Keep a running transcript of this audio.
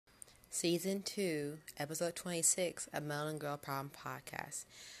Season 2, Episode 26 of Melon Girl Problem Podcast.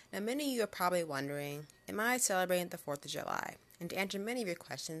 Now, many of you are probably wondering, am I celebrating the 4th of July? And to answer many of your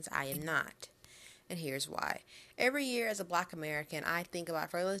questions, I am not. And here's why. Every year as a Black American, I think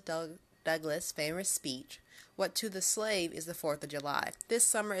about Frederick Douglass' famous speech, "What to the slave is the 4th of July." This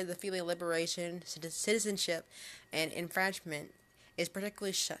summer is the feeling of liberation, citizenship, and enfranchisement is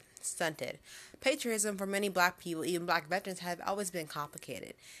particularly stunted. Patriotism for many Black people, even Black veterans, have always been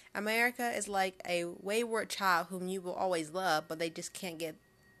complicated. America is like a wayward child whom you will always love, but they just can't get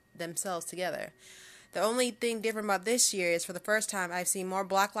themselves together. The only thing different about this year is for the first time I've seen more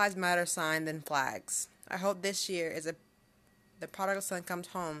Black Lives Matter signs than flags. I hope this year the prodigal son comes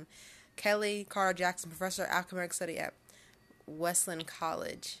home. Kelly Carter Jackson, professor of African American Study at Wesleyan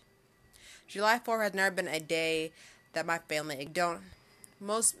College. July 4th has never been a day that my family don't.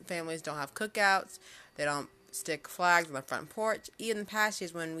 Most families don't have cookouts. They don't stick flags on the front porch. Even in past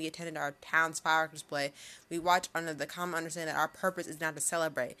years when we attended our town's fireworks display, we watched under the common understanding that our purpose is not to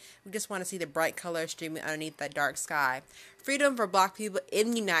celebrate. We just want to see the bright colors streaming underneath that dark sky. Freedom for Black people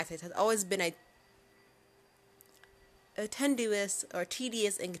in the United States has always been a tenuous or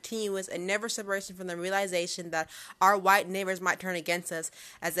tedious and continuous and never separation from the realization that our white neighbors might turn against us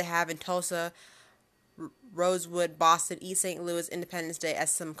as they have in Tulsa, Rosewood, Boston, East St. Louis, Independence Day, as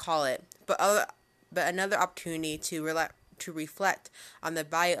some call it, but another opportunity to reflect on the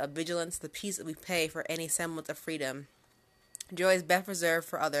value of vigilance, the peace that we pay for any semblance of freedom. Joy is best reserved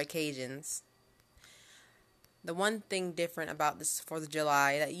for other occasions. The one thing different about this 4th of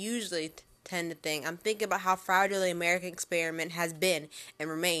July that usually tend to think, I'm thinking about how fragile the American experiment has been and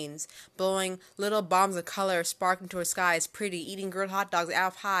remains. Blowing little bombs of color sparking toward the sky is pretty. Eating grilled hot dogs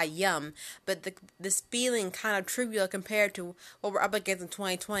out of pie, yum. But this feeling kind of trivial compared to what we're up against in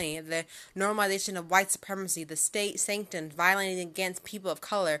 2020. The normalization of white supremacy, the state sanctioned violating against people of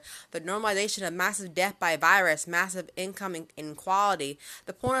color, the normalization of massive death by virus, massive income inequality.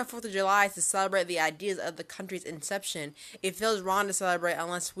 The point of 4th of July is to celebrate the ideas of the country's inception. It feels wrong to celebrate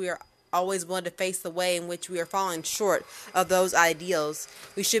unless we are always willing to face the way in which we are falling short of those ideals.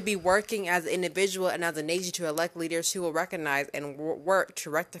 We should be working as an individual and as a nation to elect leaders who will recognize and work to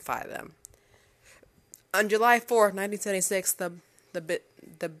rectify them. On July 4th, 1976, the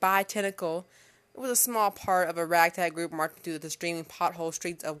Bicentennial, it was a small part of a ragtag group marching through the streaming pothole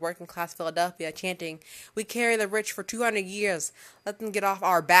streets of working-class Philadelphia, chanting, "We carry the rich for 200 years. Let them get off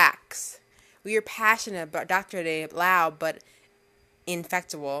our backs." We are passionate, but doctrinated, loud, but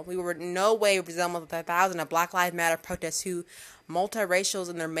infectual. We were in no way resembled the thousands of Black Lives Matter protests who, multiracials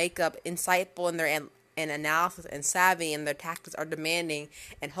in their makeup, insightful in their analysis, and savvy in their tactics, are demanding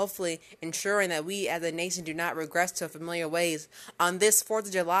and hopefully ensuring that we as a nation do not regress to familiar ways. On this 4th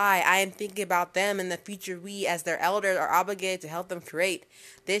of July, I am thinking about them and the future we as their elders are obligated to help them create.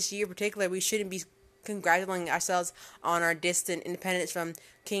 This year in particular, we shouldn't be congratulating ourselves on our distant independence from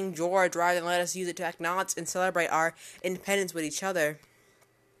King George rather than let us use it to acknowledge and celebrate our independence with each other.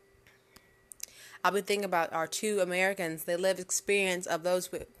 I'll be thinking about our two Americans. They live experience of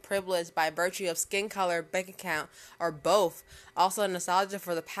those with privilege by virtue of skin color, bank account, or both. Also nostalgia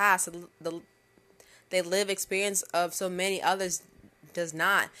for the past. They live experience of so many others does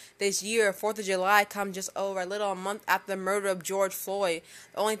not. This year, 4th of July, comes just over a little a month after the murder of George Floyd.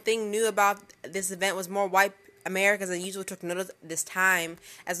 The only thing new about this event was more white Americans than usual took notice this time.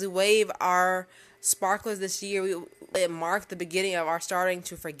 As we wave our sparklers this year, it marked the beginning of our starting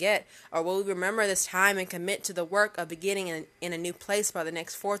to forget, or will we remember this time and commit to the work of beginning in a new place by the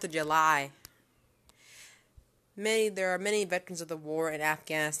next 4th of July? There are many veterans of the war in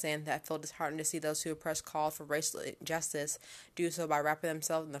Afghanistan that feel disheartened to see those who oppress calls for racial justice do so by wrapping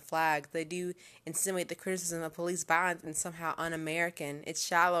themselves in the flag. They do insinuate the criticism of police violence and somehow un-American. It's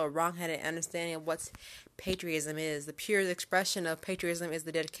shallow, wrong-headed understanding of what patriotism is. The purest expression of patriotism is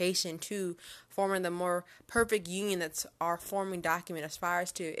the dedication to forming the more perfect union that our forming document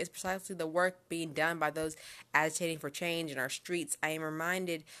aspires to. It's precisely the work being done by those agitating for change in our streets. I am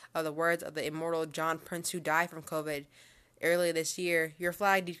reminded of the words of the immortal John Prince, who died from COVID earlier this year. Your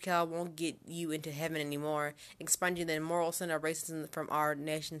flag decal won't get you into heaven anymore. Expunging the immoral sin of racism from our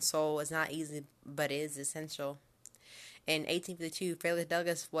nation's soul is not easy, but it is essential. In 1852, Frederick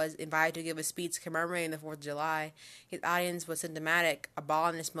Douglass was invited to give a speech commemorating the 4th of July. His audience was symptomatic,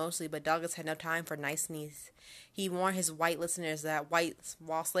 abolitionists mostly, but Douglass had no time for niceties. He warned his white listeners that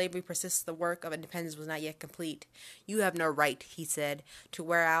while slavery persists, the work of independence was not yet complete. "You have no right," he said, "to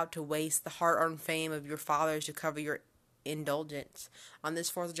wear out, to waste the hard-earned fame of your fathers to cover your indulgence. On this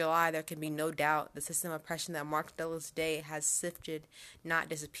 4th of July, there can be no doubt the system of oppression that marked Douglas' day has sifted, not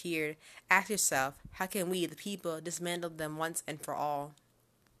disappeared. Ask yourself, how can we, the people, dismantle them once and for all?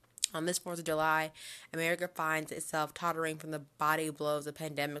 On this 4th of July, America finds itself tottering from the body blows of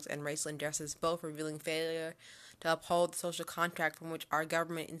pandemics and racial injustice, both revealing failure to uphold the social contract from which our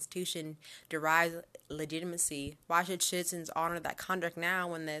government institution derives legitimacy. Why should citizens honor that contract now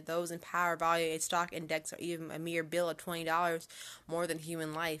when those in power value a stock index or even a mere bill of $20 more than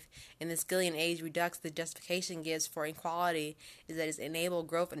human life? In this Gillian age redux, the justification gives for inequality is that it's enabled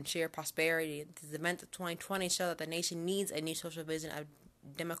growth and shared prosperity. The events of 2020 show that the nation needs a new social vision of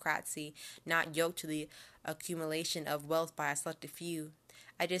democracy, not yoked to the accumulation of wealth by a selected few.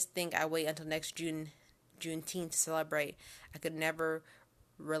 I just think I wait until next Juneteenth to celebrate. I could never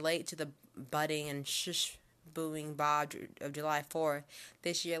relate to the budding and shush booing bob of July 4th.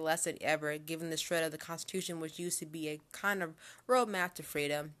 This year, less than ever, given the shred of the Constitution which used to be a kind of roadmap to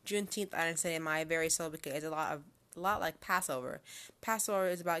freedom. Juneteenth, I understand in my very soul because it's a lot like Passover. Passover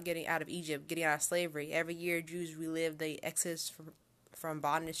is about getting out of Egypt, getting out of slavery. Every year, Jews relive the exodus from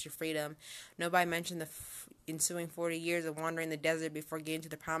bondage to freedom. Nobody mentioned the ensuing 40 years of wandering the desert before getting to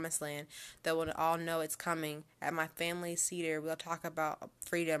the promised land, though we'll all know it's coming. At my family Seder, we'll talk about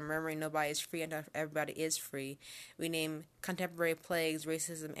freedom, remembering nobody is free until everybody is free. We name contemporary plagues,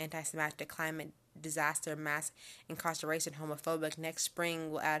 racism, anti-Semitic, climate disaster, mass incarceration, homophobic. Next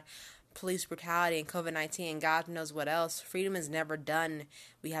spring, we'll add police brutality and COVID-19 and God knows what else. Freedom is never done.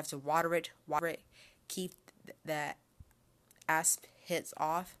 We have to water it, keep that asp hits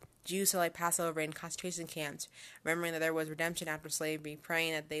off. Jews celebrate Passover in concentration camps, remembering that there was redemption after slavery,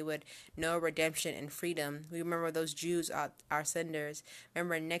 praying that they would know redemption and freedom. We remember those Jews, our senders.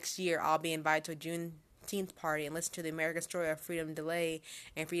 Remember, next year I'll be invited to a Juneteenth party and listen to the American story of freedom delayed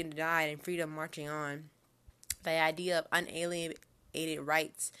and freedom denied and freedom marching on. The idea of unalienated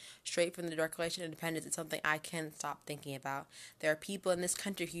rights straight from the Declaration of Independence is something I can't stop thinking about. There are people in this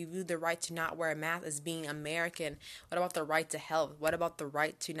country who view the right to not wear a mask as being American. What about the right to health? What about the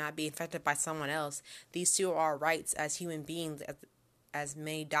right to not be infected by someone else? These two are our rights as human beings. As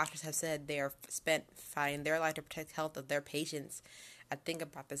many doctors have said, they are spent fighting their life to protect the health of their patients. I think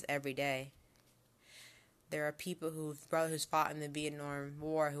about this every day. There are people who's fought in the Vietnam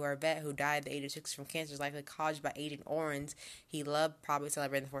War who are vet who died at the age of 6 from cancer, likely caused by Agent Orange. He loved probably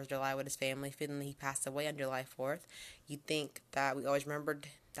celebrating the 4th of July with his family. Finally, he passed away on July 4th. You'd think that we always remembered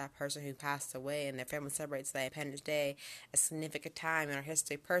that person who passed away and their family celebrates that Independence Day, a significant time in our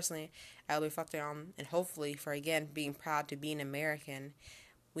history. Personally, I will be reflecting on and hopefully for again being proud to be an American.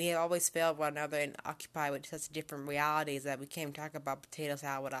 We have always failed one another and occupied with such different realities that we can't talk about potato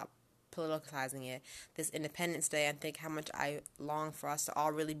salad without politicizing it. This Independence Day, I think how much I long for us to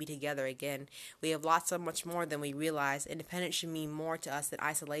all really be together again. We have lost so much more than we realize. Independence should mean more to us than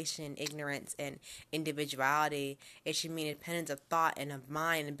isolation, ignorance, and individuality. It should mean independence of thought and of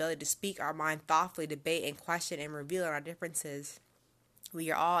mind, and ability to speak our mind thoughtfully, debate and question and reveal our differences.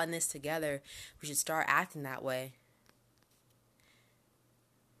 We are all in this together. We should start acting that way.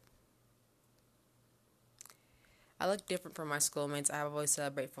 I look different from my schoolmates. I always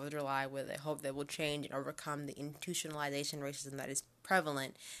celebrate 4th of July with a hope that we'll change and overcome the institutionalization racism that is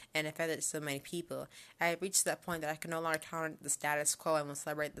prevalent and affected so many people. I have reached that point that I can no longer tolerate the status quo and will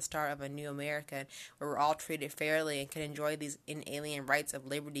celebrate the start of a new America where we're all treated fairly and can enjoy these inalienable rights of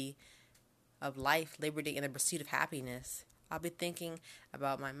liberty, of life, liberty, and the pursuit of happiness. I'll be thinking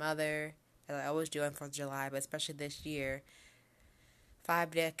about my mother, as I always do on 4th of July, but especially this year.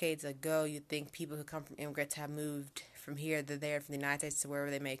 5 decades ago, you'd think people who come from immigrants have moved from here to there, from the United States to wherever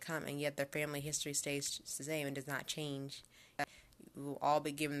they may come, and yet their family history stays the same and does not change. We will all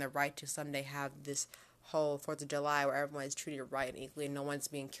be given the right to someday have this whole 4th of July where everyone is treated right and equally and no one's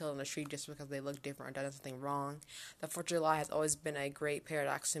being killed on the street just because they look different or done something wrong. The 4th of July has always been a great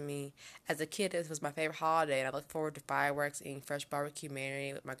paradox to me. As a kid, this was my favorite holiday and I look forward to fireworks, eating fresh barbecue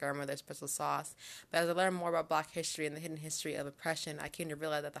marinade with my grandmother's special sauce. But as I learned more about Black history and the hidden history of oppression, I came to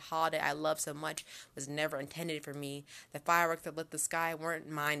realize that the holiday I love so much was never intended for me. The fireworks that lit the sky weren't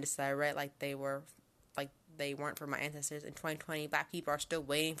mine to celebrate like they weren't for my ancestors. In 2020, Black people are still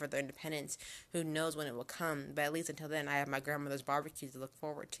waiting for their independence. Who knows when it will come, but at least until then, I have my grandmother's barbecue to look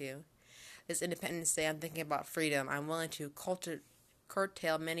forward to. This Independence Day, I'm thinking about freedom. I'm willing to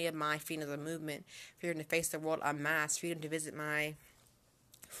curtail many of my freedoms of movement, freedom to face the world unmasked, freedom to visit my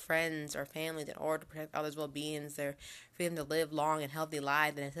friends or families in order to protect others' well-beings, their freedom to live long and healthy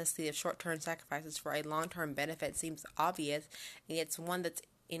lives. The necessity of short-term sacrifices for a long-term benefit seems obvious, and yet it's one that's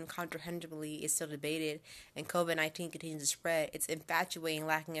incomprehensibly is still debated, and COVID-19 continues to spread. It's infatuating,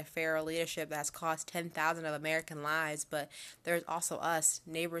 lacking a fair leadership that has cost 10,000 of American lives, but there's also us,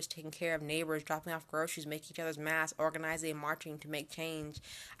 neighbors taking care of neighbors, dropping off groceries, making each other's masks, organizing and marching to make change.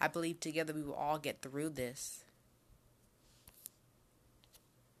 I believe together we will all get through this.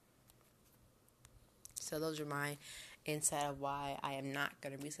 So those are my insight of why I am not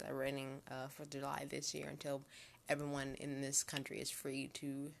going to be celebrating 4th of July this year until everyone in this country is free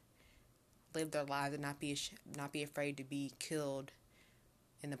to live their lives and not be afraid to be killed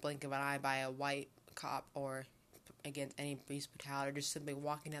in the blink of an eye by a white cop or against any police brutality, or just simply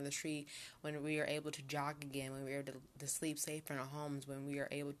walking down the street, when we are able to jog again, when we are able to sleep safe in our homes, when we are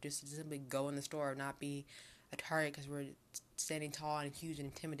able to just simply go in the store, not be a target because we're standing tall and huge and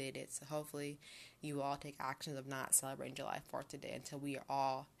intimidated. So hopefully you will all take actions of not celebrating July 4th today until we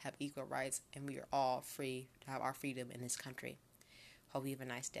all have equal rights and we are all free to have our freedom in this country. Hope you have a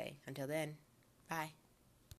nice day. Until then, bye.